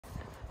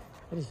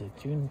What is it,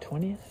 June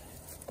 20th?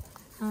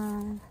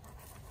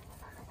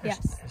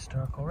 Yes.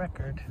 Historical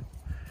record.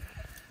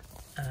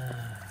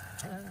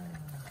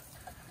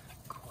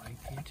 Quite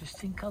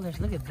interesting colors.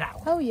 Look at that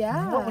one. Oh,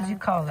 yeah. What would you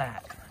call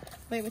that?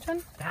 Wait, which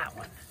one? That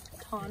one.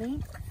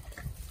 Tawny.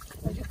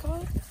 What'd you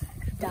call it?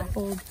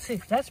 Dappled.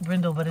 See, that's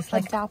brindle, but it's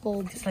like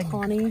dappled. It's like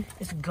tawny.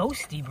 It's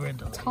ghosty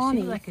brindle. Tawny.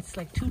 You see, like it's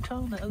like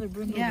two-tone. The other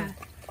brindles Yeah.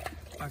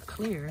 are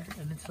clear,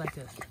 and it's like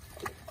a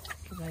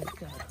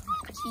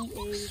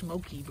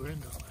smoky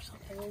brindle or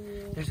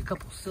something. There's a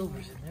couple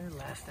silvers in there.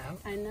 Last out.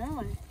 I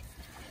know.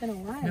 It's been a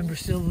while. Remember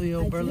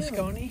Silvio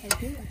Berlusconi? I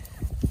do.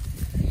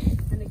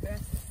 And the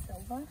grass is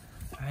silver.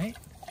 Right.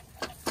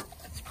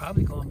 It's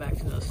probably going back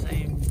to those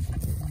same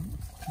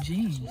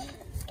genes.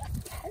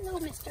 Hello,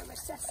 Mr.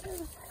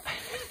 Recessive.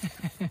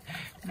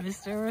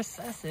 Mr.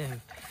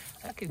 Recessive.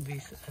 That could be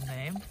a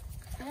name.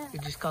 Yeah. We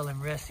just call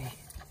him Ressie.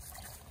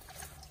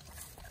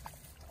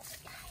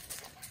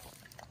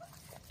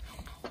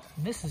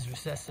 Mrs.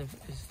 Recessive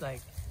is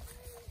like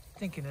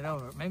thinking it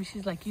over. Maybe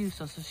she's like you,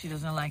 so she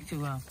doesn't like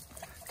to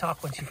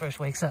talk when she first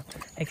wakes up.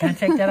 Hey, can I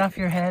take that off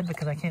your head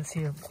because I can't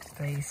see her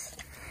face?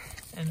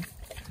 And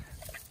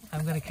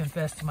I'm going to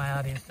confess to my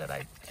audience that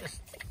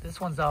this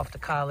one's off to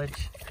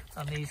college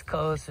on the East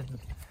Coast, and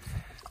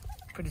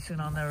pretty soon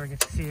I'll never get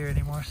to see her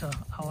anymore, so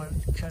I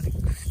want to try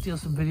to steal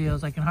some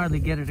videos. I can hardly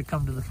get her to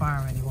come to the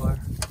farm anymore.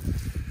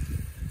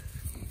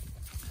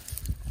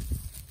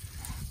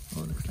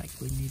 Oh, looks like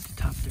we need to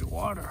top their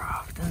water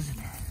off, doesn't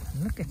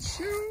it? Look at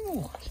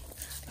you.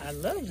 I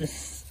love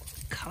this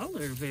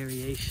color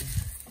variation.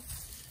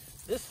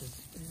 This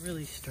is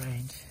really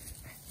strange.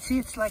 See,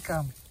 it's like,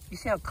 you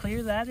see how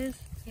clear that is?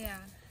 Yeah.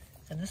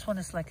 And this one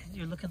is like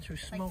you're looking through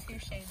smoke.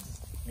 Like 2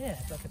 shades. Yeah,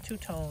 it's like a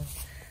two-tone.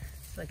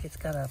 It's like it's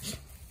got a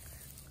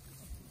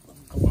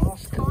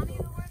gloss. Tawny,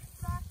 the word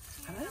for that?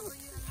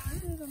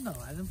 I don't know.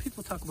 I know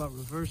people talk about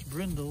reverse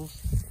brindles.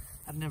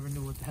 I never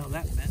knew what the hell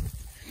that meant.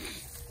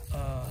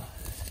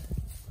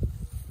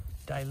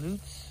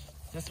 Dilutes.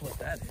 That's what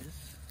that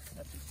is.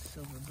 That's a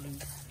silver blue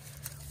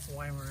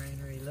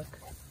Weimaranery look.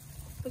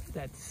 Look at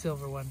that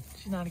silver one.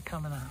 She's not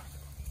coming out.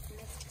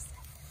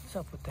 What's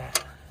up with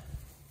that?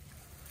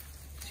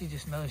 She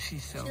just knows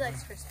she's silver. She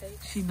likes her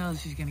space. She knows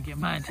she's gonna get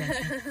my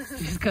attention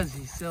just because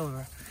she's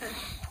silver.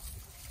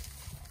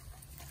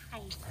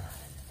 Hi.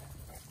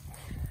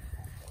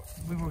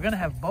 We were gonna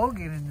have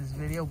Bogan in this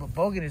video, but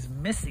Bogan is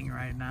missing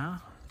right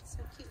now. So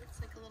cute, it's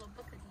like a little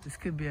book. This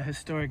could be a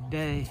historic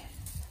day.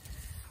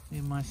 Me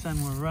and my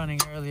son were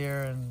running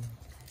earlier, and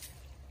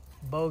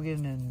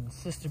Bogan and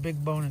Sister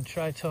Big Bone and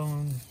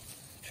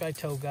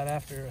Trito got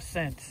after a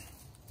scent,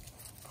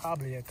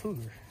 probably a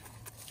cougar,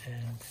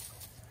 and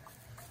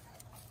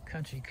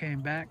Country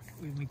came back.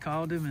 We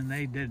called him, and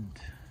they didn't.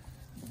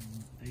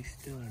 And they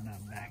still are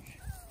not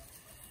back.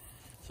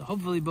 So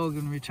hopefully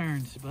Bogan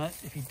returns, but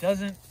if he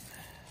doesn't,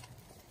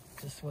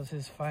 this was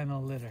his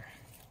final litter.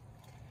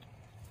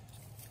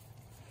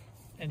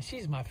 And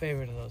she's my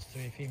favorite of those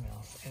 3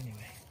 females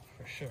anyway,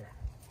 for sure.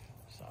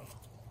 So,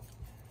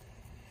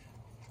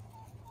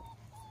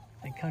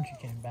 and Country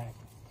came back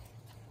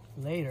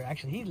later.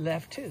 Actually, he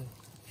left too,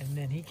 and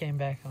then he came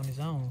back on his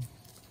own.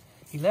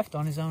 He left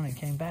on his own and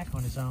came back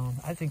on his own.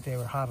 I think they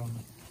were hot on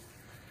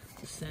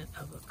the scent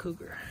of a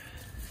cougar.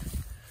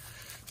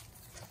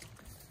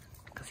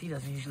 Because he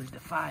doesn't usually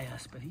defy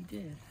us, but he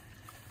did.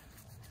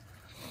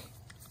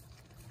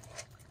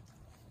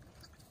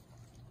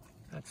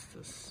 That's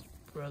this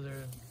brother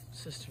and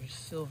sister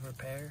silver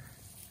pair.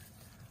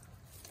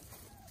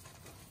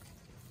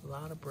 A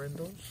lot of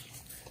brindles.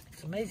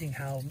 It's amazing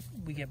how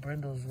we get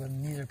brindles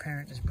when neither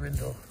parent is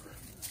brindle.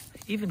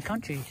 Even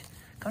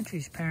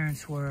Country's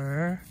parents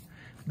were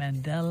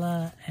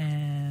Mandela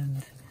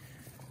and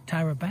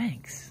Tyra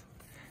Banks.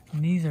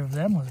 Neither of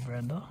them was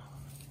brindle.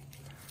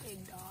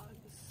 Big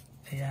dogs.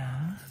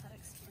 Yeah. That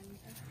explains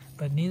it.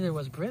 But neither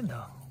was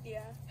brindle.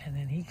 Yeah. And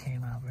then he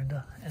came out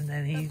brindle. And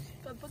then he...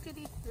 But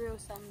Bookity threw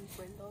some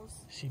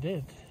brindles. She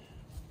did.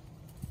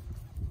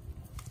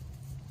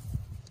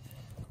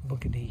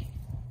 Bookity.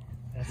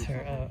 That's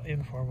her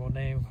informal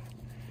name.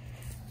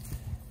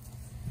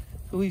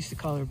 Who used to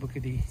call her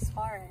Bookity?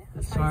 Sire.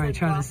 Sire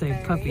trying to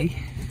say puppy.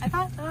 I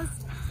thought that was,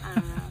 I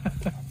don't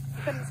know.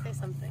 I couldn't say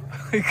something.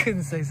 We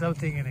couldn't say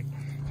something and it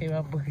came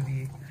out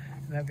Bookity.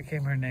 And that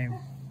became her name.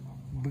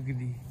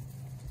 Bookity.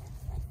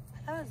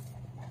 I thought it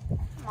was,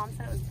 my mom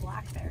said it was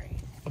Blackberry.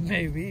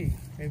 Maybe,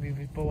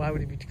 but why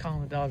would he be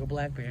calling the dog a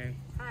Blackberry?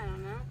 I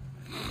don't know.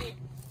 Maybe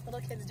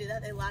little kids do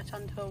that. They latch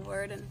onto a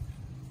word and...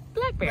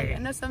 Blackberry. Like, I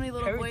know so many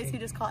little boys Everything. who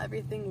just call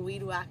everything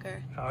weed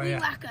whacker. Oh, weed yeah.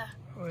 whacker.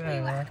 Oh, Weed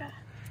yeah. whacker.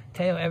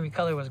 Tail, every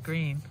color was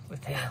green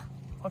with tail.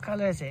 What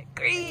color is it?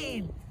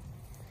 Green!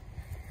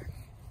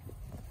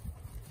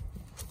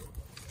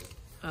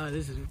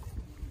 This is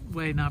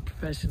way not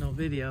professional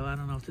video. I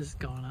don't know if this is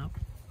going up,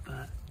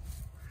 but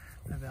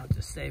maybe I'll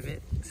just save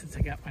it since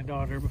I got my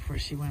daughter before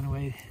she went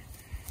away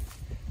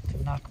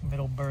to knock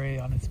Middlebury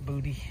on its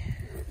booty.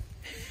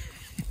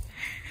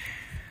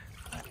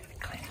 I'm gonna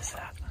clean this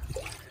out.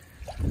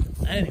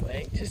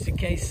 Anyway, just in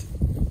case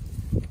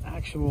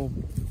actual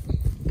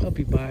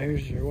puppy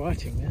buyers are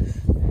watching this.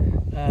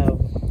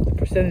 The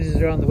percentages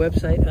are on the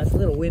website. It's a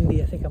little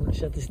windy. I think I'm going to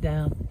shut this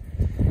down.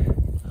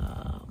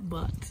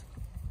 But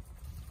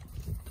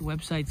the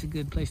website's a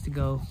good place to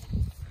go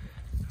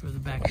for the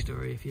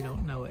backstory if you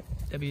don't know it.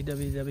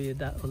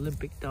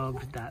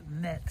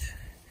 www.olympicdogs.net.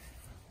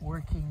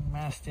 Working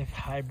Mastiff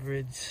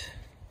hybrids.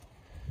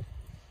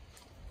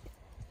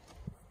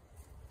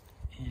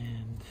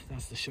 And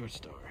that's the short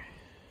story.